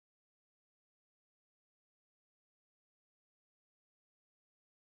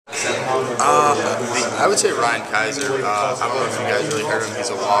I would say Ryan Kaiser. I don't know if you guys really heard him. He's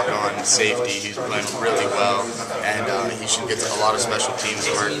a walk-on safety. He's playing really well, and he should get a lot of special teams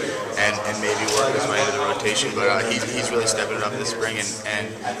work and maybe work his way into the rotation. But he's really stepping it up this spring, and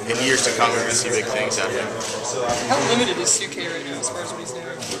in years to come, we're going to see big things out of him. How limited is UK right now as far as what he's doing?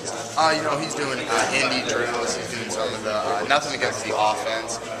 He's doing indie drills. He's doing some of the nothing against the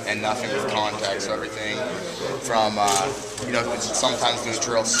offense and nothing with contact. So everything from sometimes doing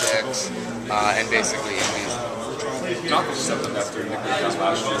drill 6 and basically. D'Anton stepped up after Nick Nicklaus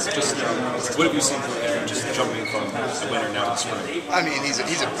last year. Just what have you seen from him? Just jumping from the winter now to spring. I mean, he's a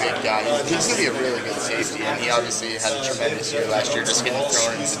big guy. He's going to be a really good safety, and he obviously had a tremendous year last year, just getting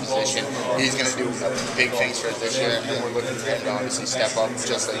thrown into position. He's going to do big things for us this year, and we're looking for him to obviously step up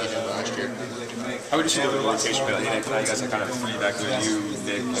just like he did last year. How would you see the rotation? You guys are kind of three back there, you,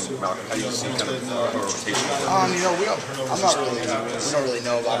 Nick, and Malcolm. How do you see kind of a rotation? We don't really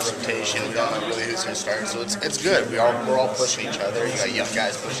know about a rotation. We don't know really who's going to start, so it's good. We're all pushing each other. You got young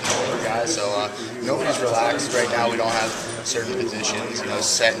guys pushing the older guys, so nobody's relaxed right now. We don't have certain positions,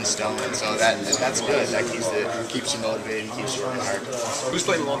 set in stone, and so that's good. That keeps you motivated and keeps you working hard. Who's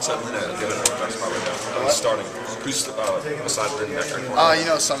playing alongside Lynn at the other cornerback spot right now? Who's starting? Who's beside Lynn back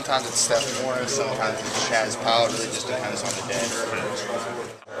there? Sometimes it's Steph Morris, sometimes it's Chaz Powell. It really just depends on the day.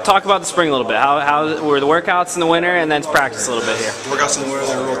 Talk about the spring a little bit. How were the workouts in the winter, and then practice a little bit here? Workouts in the winter,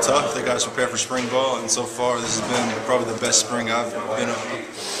 they're real tough. They got us prepared for spring ball, and so far this has been probably the best spring I've been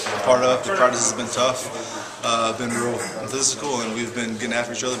a part of. The practice has been tough. Been real physical, and we've been getting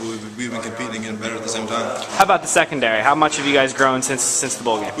after each other, but we've been competing and getting better at the same time. How about the secondary? How much have you guys grown since the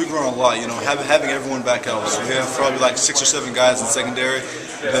bowl game? We've grown a lot. Having everyone back helps. We have probably like 6 or 7 guys in secondary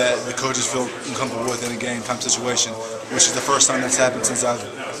that the coaches feel comfortable with in a game time situation, which is the first time that's happened since I've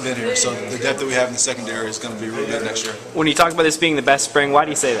been here. So the depth that we have in the secondary is going to be really good next year. When you talk about this being the best spring, why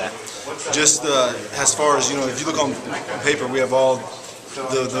do you say that? Just as far as if you look on paper, we have all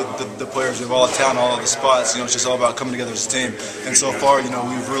the players, we have all the talent, all of the spots. It's just all about coming together as a team. And so far,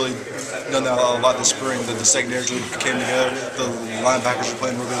 we've really done that a lot this spring. The secondary really came together. The linebackers are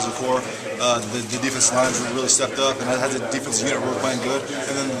playing real good as a core. The defensive lines really stepped up, and as a defensive unit, we're playing good.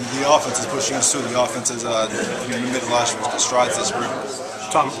 And then the offense is pushing us too. The offense is made a lot of strides this spring.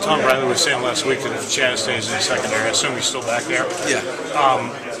 Tom Bradley was saying last week that if Chad stays in the secondary, I assume he's still back there. Yeah.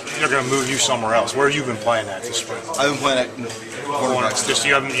 They're going to move you somewhere else. Where have you been playing at this spring? I've been playing at cornerback. Just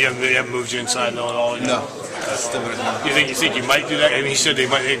you haven't moved you inside though at all. No. Still you think you might do that? I mean, he said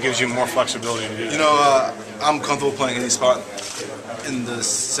it gives you more flexibility to do that. I'm comfortable playing any spot in the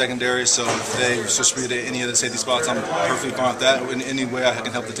secondary, so if they switch me to any of the safety spots, I'm perfectly fine with that. In any way I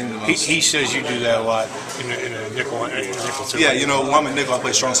can help the team the most. He says you do that a lot in a nickel too. Yeah, when I'm a nickel, I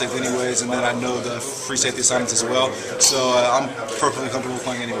play strong safety anyways, and then I know the free safety assignments as well. So I'm perfectly comfortable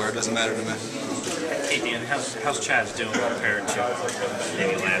playing anywhere. It doesn't matter to me. Hey Dan, how's Chaz doing compared to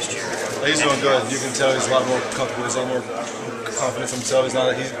maybe last year? He's doing good. You can tell he's a lot more comfortable. He's a lot more confidence in himself.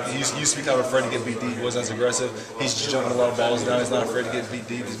 He used to be kind of afraid to get beat deep. He wasn't as aggressive. He's just jumping a lot of balls down. He's not afraid to get beat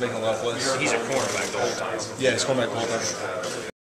deep. He's making a lot of plays. He's a cornerback the whole time. Yeah, he's cornerback the whole time.